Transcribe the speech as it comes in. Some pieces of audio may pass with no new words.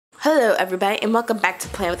Hello everybody and welcome back to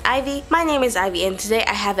Plan with Ivy. My name is Ivy and today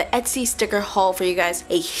I have an Etsy sticker haul for you guys.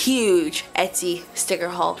 A huge Etsy sticker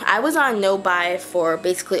haul. I was on no buy for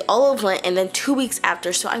basically all of Lent and then 2 weeks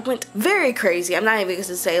after, so I went very crazy. I'm not even going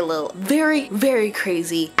to say a little. Very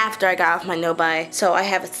crazy after I got off my no buy. So I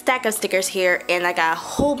have a stack of stickers here and I got a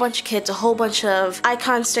whole bunch of kits, a whole bunch of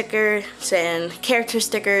icon stickers and character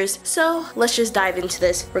stickers. So let's just dive into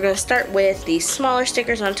this. We're going to start with the smaller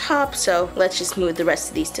stickers on top, so let's just move the rest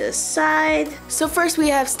of these to the side. So first we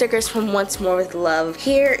have stickers from Once More with Love.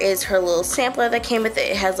 Here is her little sampler that came with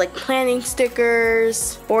it. It has like planning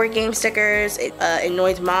stickers, board game stickers,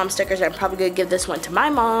 annoyed mom stickers. I'm probably gonna give this one to my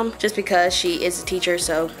mom just because she is a teacher,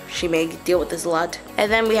 so she may deal with this a lot.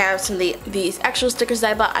 And then we have some of these extra stickers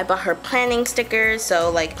that I bought. I bought her planning stickers,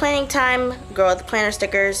 so like planning time, girl with the planner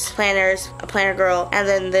stickers, planners, a planner girl, and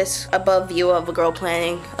then this above view of a girl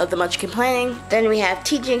planning, of the Munchkin planning. Then we have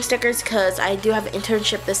teaching stickers because I do have an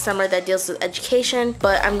internship this summer that deals with education,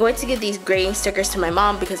 but I'm going to give these grading stickers to my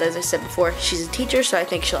mom because, as I said before, she's a teacher, so I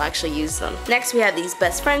think she'll actually use them. Next we have these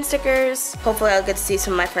best friend stickers. Hopefully I'll get to see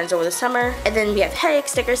some of my friends over the summer. And then we have headache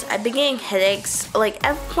stickers. I've been getting headaches like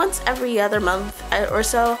once every other month or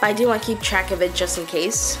so. I do want to keep track of it just in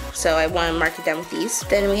case, so I want to mark it down with these.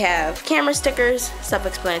 Then we have camera stickers,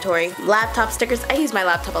 self-explanatory. Laptop stickers. I use my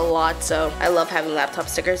laptop a lot, so I love having laptop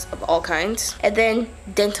stickers of all kinds. And then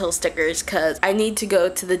dental stickers because I need to go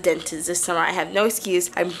to the dentist this summer. I have no excuse.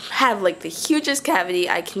 I have like the hugest cavity.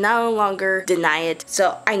 I can no longer deny it,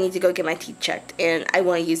 so I need to go get my teeth checked and I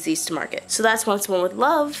want to use these to mark it. So that's Once More with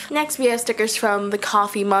Love. Next we have stickers from the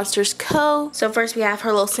Coffee Monsters Co. So first we have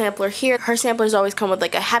her little sampler here. Her samplers always come with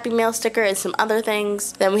like a Happy Mail sticker and some other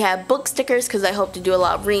things. Then we have book stickers because I hope to do a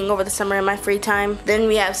lot of reading over the summer in my free time. Then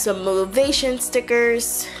we have some motivation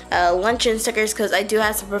stickers, luncheon stickers because I do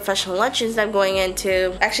have some professional luncheons that I'm going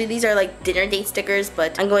into. Actually, these are like dinner date stickers,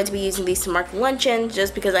 but I'm going to be using these to mark luncheon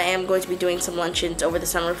just because I am going to be doing some luncheons over the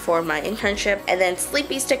summer for my internship. And then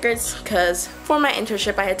sleepy stickers because for my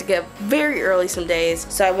internship I had to get up very early some days,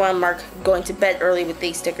 so I want to mark going to bed early with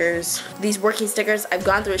these stickers. These working stickers, I've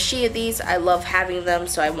gone through a sheet of these. I love having them,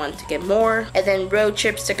 so I want to get more. And then road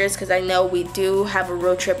trip stickers because I know we do have a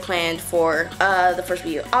road trip planned for the first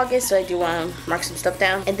week of August, so I do want to mark some stuff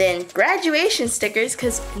down. And then graduation stickers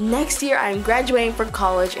because next year I'm graduating from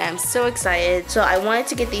college and I'm so excited, so I wanted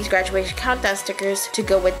to get these graduation countdown stickers to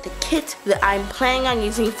go with the kit that I'm planning on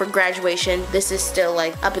using for graduation. This is still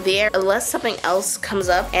like up in the air unless something else comes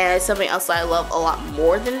up and it's something else that I love a lot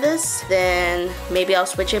more than this, then maybe I'll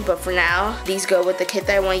switch it, but for now these go with the kit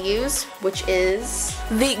that I want to use, which is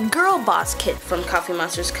the Girl Boss kit from Coffee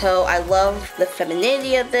Monsters Co. I love the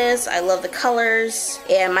femininity of this. I love the colors,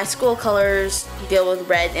 and my school colors deal with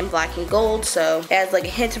red and black and gold, so it has like a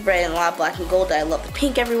hint of red and a lot of black and gold. I love the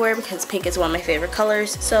pink everywhere because pink is one of my favorite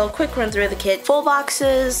colors. So quick run through the kit. Full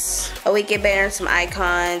boxes, a weekend banner, some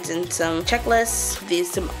icons, and some checklists.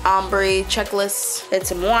 These some ombre checklists, and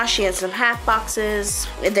some washi and some half boxes,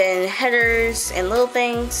 and then headers and little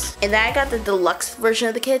things. And then I got the deluxe version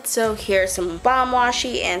of the kit, so here's some bomb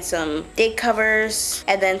washi and some date covers,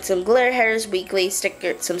 and then some glitter headers, weekly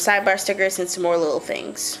stickers, some sidebar stickers, and some more little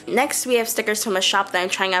things. Next we have stickers from a shop that I'm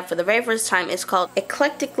trying out for the very first time. It's called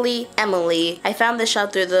Eclectically Emily. I found this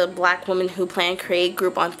shop through the Black Woman Who Plan Create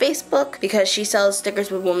group on Facebook because she sells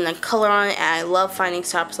stickers with women of color on it, and I love finding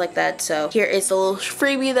shops like that. So here is the little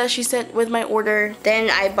freebie that she sent with my order. Then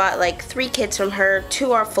I bought like 3 kits from her.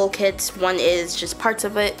 2 are full kits, 1 is just parts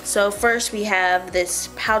of it. So first we have this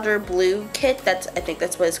powder blue kit. I think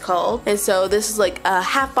that's what it's called. And so this is like a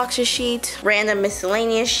half boxes sheet, random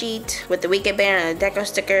miscellaneous sheet with the weekend banner and a deco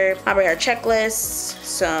sticker, probably our checklists,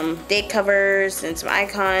 some date covers, and some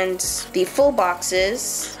icons. The full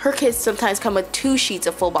boxes, her kits sometimes come with 2 sheets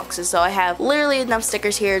of full boxes, so I have literally enough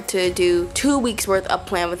stickers here to do 2 weeks worth of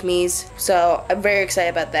Plan With Me's, so I'm very excited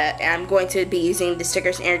about that. And I'm going to be using the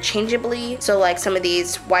stickers interchangeably, so like some of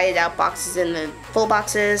these whited out boxes in the full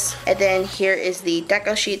boxes. And then here is the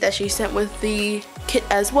deco sheet that she sent with the kit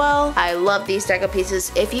as well. I love these deco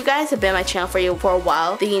pieces. If you guys have been on my channel for a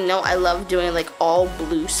while, then you know I love doing like all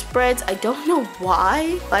blue spreads. I don't know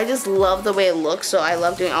why, but I just love the way it looks, so I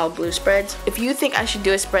love doing all blue spreads. If you think I should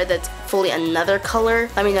do a spread that's fully another color,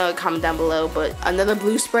 let me know in a comment down below, but another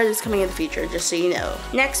blue spread is coming in the future, just so you know.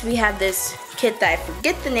 Next we have this kit that I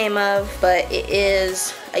forget the name of, but it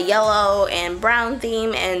is a yellow and brown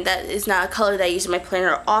theme, and that is not a color that I use in my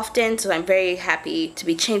planner often, so I'm very happy to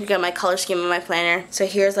be changing up my color scheme in my planner. So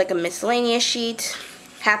here's like a miscellaneous sheet,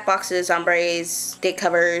 half boxes, ombres, date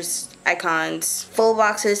covers, icons, full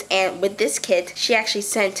boxes, and with this kit, she actually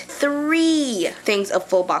sent 3 things of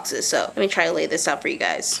full boxes. So let me try to lay this out for you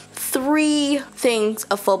guys. 3 things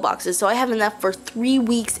of full boxes, so I have enough for 3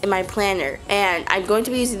 weeks in my planner. And I'm going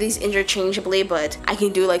to be using these interchangeably, but I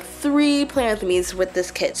can do like 3 Plan With Me's with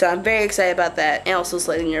this kit, so I'm very excited about that and also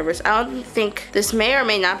slightly nervous. I don't think this may or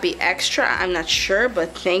may not be extra, I'm not sure,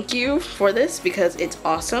 but thank you for this because it's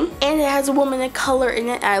awesome. And it has a woman of color in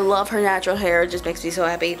it. I love her natural hair, it just makes me so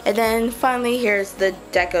happy. And then finally, here's the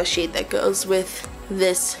deco sheet that goes with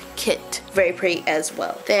this kit. Very pretty as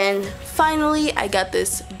well. Then finally, I got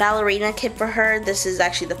this ballerina kit for her. This is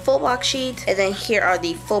actually the full box sheet, and then here are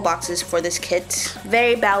the full boxes for this kit.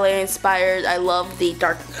 Very ballet inspired. I love the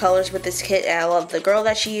darker colors with this kit, and I love the girl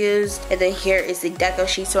that she used. And then here is the deco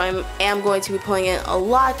sheet, so I am going to be pulling in a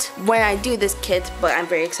lot when I do this kit, but I'm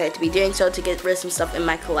very excited to be doing so to get rid of some stuff in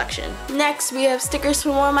my collection. Next, we have stickers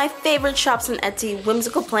from one of my favorite shops on Etsy,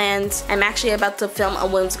 Whimsical Plans. I'm actually about to film a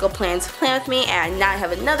Whimsical Plans Plan With Me, and now I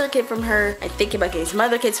have another kit from her. I'm thinking about getting some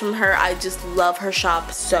other kits from her. I just love her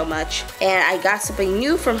shop so much. And I got something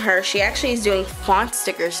new from her. She actually is doing font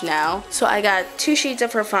stickers now. So I got 2 sheets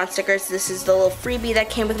of her font stickers. This is the little freebie that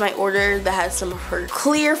came with my order that has some of her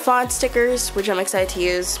clear font stickers, which I'm excited to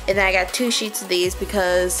use. And then I got 2 sheets of these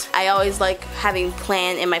because I always like having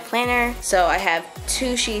plan in my planner. So I have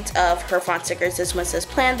 2 sheets of her font stickers. This one says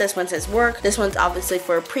plan, this one says work. This one's obviously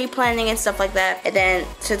for pre-planning and stuff like that. And then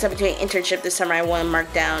since I'm doing internship this summer, I want to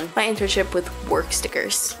mark down my internship with work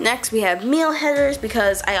stickers. Next, we have meal headers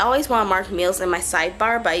because I always want to mark meals in my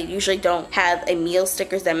sidebar, but I usually don't have a meal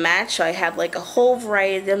stickers that match, so I have like a whole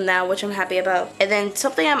variety of them now, which I'm happy about. And then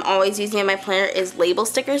something I'm always using in my planner is label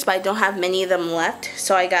stickers, but I don't have many of them left,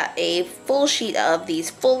 so I got a full sheet of these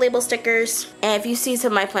full label stickers. And if you see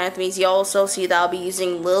some of my Plan With Me's, you'll also see that I'll be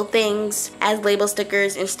using little things as label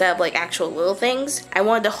stickers instead of like actual little things. I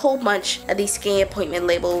wanted a whole bunch of these skinny appointment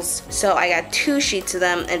labels, so I got 2 sheets of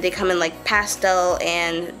them, and they come in like pastel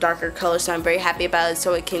and darker colors, so I'm very happy about it.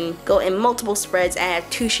 So it can go in multiple spreads, and I have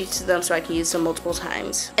 2 sheets of them so I can use them multiple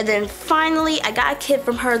times. And then finally, I got a kit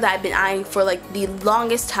from her that I've been eyeing for like the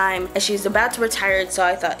longest time, and she's about to retire, so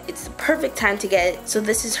I thought it's the perfect time to get it. So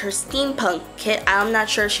this is her steampunk kit. I'm not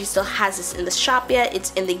sure if she still has this in the shop yet.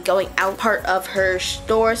 It's in the going out part of her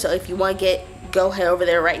store, so if you want to get, go head over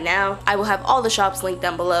there right now. I will have all the shops linked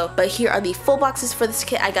down below, but here are the full boxes for this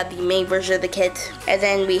kit. I got the main version of the kit, and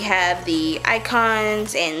then we have the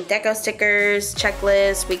icons and deco stickers,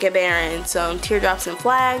 checklists, weekend banner, and some teardrops and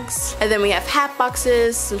flags. And then we have hat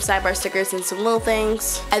boxes, some sidebar stickers, and some little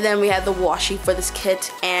things. And then we have the washi for this kit,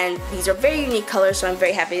 and these are very unique colors, so I'm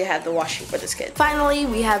very happy to have the washi for this kit. Finally,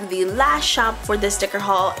 we have the last shop for this sticker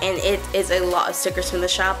haul, and it is a lot of stickers from the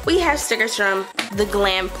shop. We have stickers from the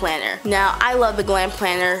Glam Planner. Now, I love the Glam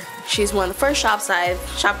Planner. She's one of the first shops I've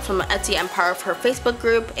shopped from Etsy. I'm part of her Facebook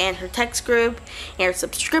group and her text group and her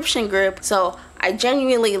subscription group, so I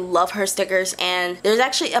genuinely love her stickers. And there's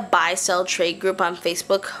actually a buy sell trade group on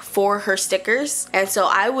Facebook for her stickers, and so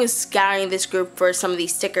I was scouring this group for some of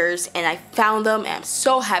these stickers and I found them, and I'm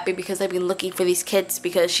so happy because I've been looking for these kits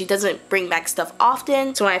because she doesn't bring back stuff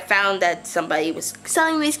often. So when I found that somebody was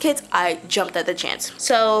selling these kits, I jumped at the chance.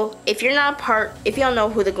 So if you're not if you don't know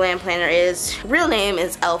who the Glam Planner is, her real name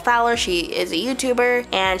is Elle Fowler. She is a YouTuber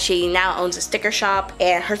and she now owns a sticker shop,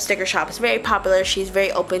 and her sticker shop is very popular. She's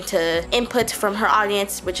very open to input from her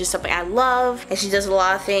audience, which is something I love, and she does a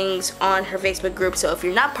lot of things on her Facebook group. So if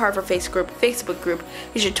you're not part of her Facebook group,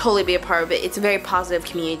 you should totally be a part of it. It's a very positive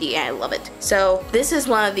community and I love it. So this is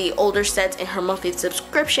one of the older sets in her monthly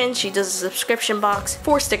subscription. She does a subscription box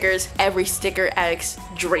for stickers, every sticker addict's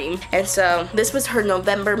dream. And so this was her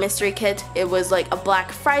November mystery kit. It was like a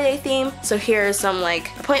Black Friday theme. So here are some like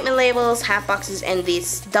appointment labels, half boxes, and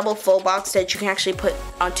these double full box that you can actually put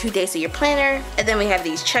on 2 days of your planner. And then we have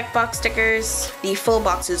these checkbox stickers, the full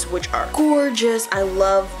boxes, which are gorgeous. I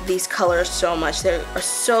love these colors so much. They are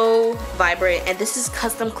so vibrant, and this is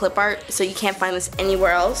custom clip art, so you can't find this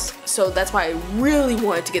anywhere else. So that's why I really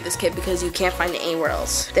wanted to get this kit, because you can't find it anywhere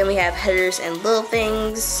else. Then we have headers and little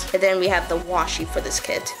things, and then we have the washi for this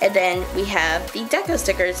kit. And then we have the deco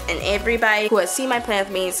stickers, and everybody who has seen my Plan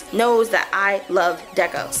With Me's knows that I love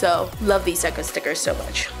deco. So love these deco stickers so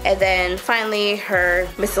much. And then finally her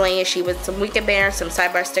miscellaneous sheet with some weekend banners, some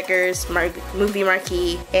sidebar stickers, movie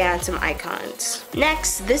marquee, and some icons.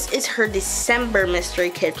 Next, this is her December mystery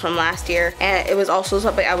kit from last year, and it was also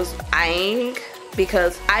something I was eyeing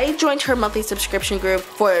because I joined her monthly subscription group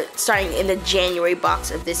for starting in the January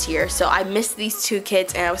box of this year. So I missed these two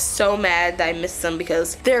kits and I was so mad that I missed them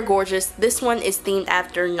because they're gorgeous. This one is themed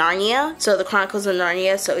after Narnia, so the Chronicles of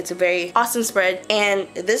Narnia, so it's a very awesome spread. And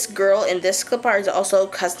this girl in this clip art is also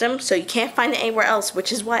custom, so you can't find it anywhere else,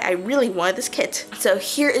 which is why I really wanted this kit. So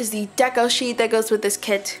here is the deco sheet that goes with this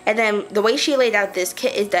kit. And then the way she laid out this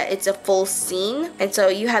kit is that it's a full scene. And so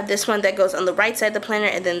you have this one that goes on the right side of the planner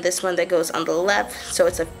and then this one that goes on the left. So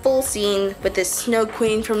it's a full scene with this Snow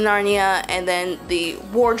Queen from Narnia and then the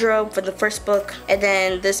wardrobe for the first book. And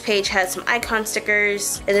then this page has some icon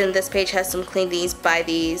stickers. And then this page has some clean these, buy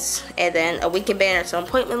these. And then a weekend banner, some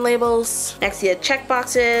appointment labels. Next you have check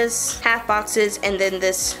boxes, half boxes, and then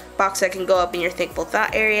this box that can go up in your Thankful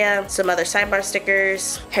Thought area, some other sidebar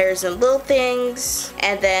stickers, hairs and little things,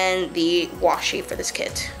 and then the washi for this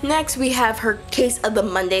kit. Next we have her Case of the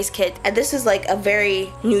Mondays kit, and this is like a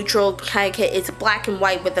very neutral kind of kit. It's black and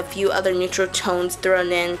white with a few other neutral tones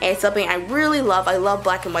thrown in, and it's something I really love. I love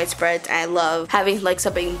black and white spreads, and I love having like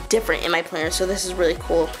something different in my planner, so this is really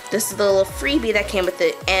cool. This is the little freebie that came with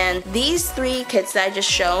it, and these three kits that I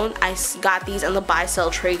just shown, I got these in the buy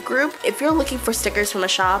sell trade group. If you're looking for stickers from a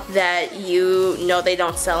shop that you know they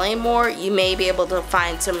don't sell anymore, you may be able to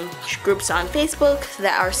find some groups on Facebook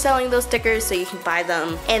that are selling those stickers so you can buy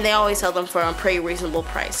them, and they always sell them for a pretty reasonable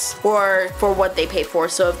price or for what they pay for.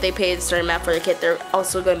 So if they paid a certain amount for the kit, they're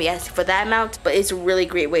also going to be asking for that amount, but it's a really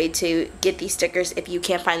great way to get these stickers if you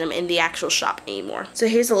can't find them in the actual shop anymore. So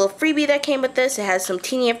here's a little freebie that came with this. It has some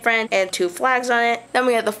Teeny and Friend and 2 flags on it. Then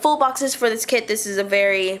we have the full boxes for this kit. This is a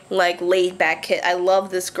very like laid back kit. I love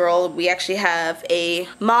this girl. We actually have a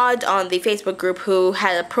mod on the Facebook group who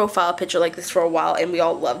had a profile picture like this for a while and we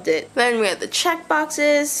all loved it. Then we have the check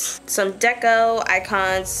boxes, some deco,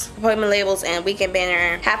 icons, appointment labels, and weekend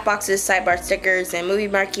banner, half boxes, sidebar stickers, and movie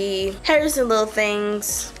marquee, headers and little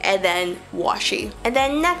things, and then washi. And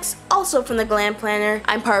then next, also from the Glam Planner,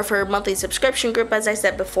 I'm part of her monthly subscription group as I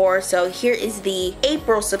said before, so here is the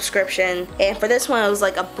April subscription, and for this one it was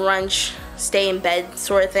like a brunch stay in bed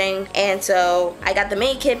sort of thing, and so I got the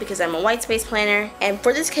main kit because I'm a white space planner. And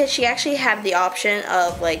for this kit she actually had the option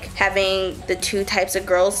of like having the 2 types of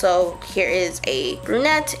girls, so here is a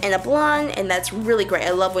brunette and a blonde, and that's really great.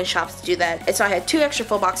 I love when shops do that. And so I had 2 extra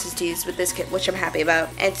full boxes to use with this kit, which I'm happy about.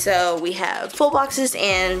 And so we have full boxes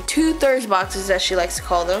and 2/3 boxes as she likes to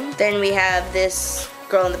call them. Then we have this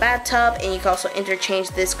girl in the bathtub, and you can also interchange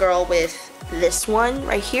this girl with this one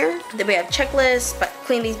right here. Then we have checklists, but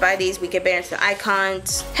clean these, buy these, weekend banners and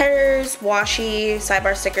icons, headers, washi,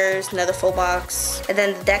 sidebar stickers, another full box, and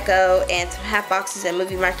then the deco and some half boxes and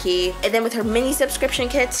movie marquee. And then with her mini subscription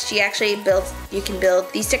kits, she actually built, you can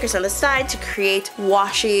build these stickers on the side to create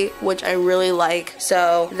washi, which I really like.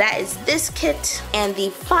 So that is this kit. And the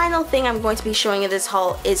final thing I'm going to be showing in this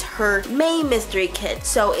haul is her May mystery kit.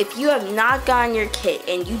 So if you have not gotten your kit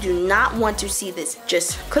and you do not want to see this,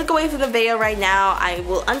 just click away from the video right now. I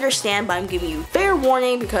will understand, but I'm giving you fair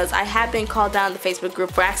warning because I have been called down the Facebook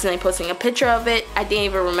group for accidentally posting a picture of it. I didn't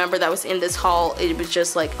even remember that was in this haul. It was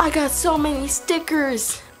just like, I got so many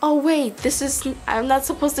stickers. Oh wait, this is, I'm not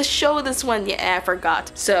supposed to show this one yet. I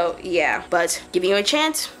forgot. So yeah, but giving you a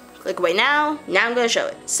chance. Click away now. Now I'm gonna show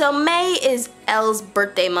it. So May is Elle's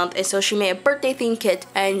birthday month, and so she made a birthday themed kit,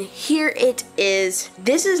 and here it is.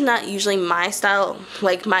 This is not usually my style,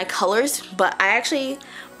 like my colors, but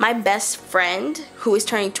my best friend who is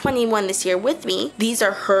turning 21 this year with me, these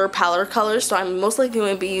are her palette colors, so I'm most likely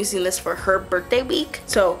going to be using this for her birthday week.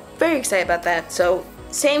 So very excited about that. So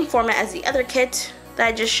same format as the other kit that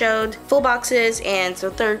I just showed, full boxes and so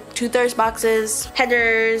 2/3 boxes,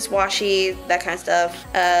 headers, washi, that kind of stuff.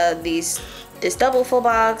 This double full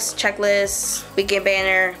box, checklist, weekend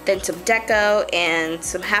banner, then some deco and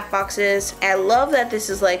some half boxes. And I love that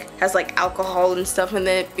this is like, has like alcohol and stuff in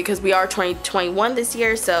it because we are 2021 this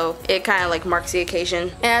year, so it kind of like marks the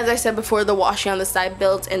occasion. And as I said before, the washi on the side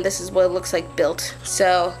built, and this is what it looks like built.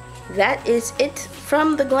 So that is it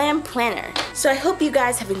from the Glam Planner. So I hope you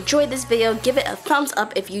guys have enjoyed this video. Give it a thumbs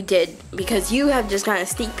up if you did, because you have just gotten a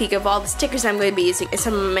sneak peek of all the stickers I'm going to be using in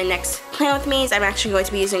some of my next Plan With Me's. I'm actually going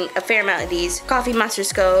to be using a fair amount of these Coffee Monster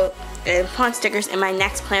Scope and pawn stickers in my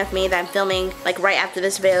next Plan With Me that I'm filming like right after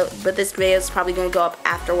this video, but this video is probably going to go up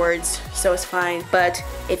afterwards, so it's fine. But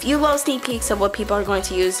if you love sneak peeks of what people are going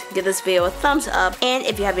to use, give this video a thumbs up, and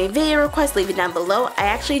if you have any video requests, leave it down below. I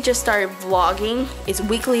actually just started vlogging. It's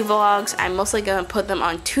weekly vlogs. I'm mostly going to put them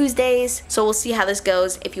on Tuesdays, so we'll see how this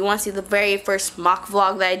goes. If you want to see the very first mock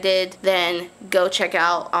vlog that I did, then go check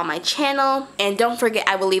out on my channel. And don't forget,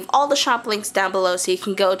 I will leave all the shop links down below so you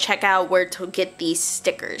can go check out where to get these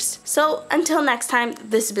stickers. So until next time,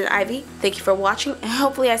 this has been Ivy. Thank you for watching, and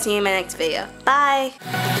hopefully I see you in my next video.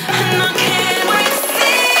 Bye!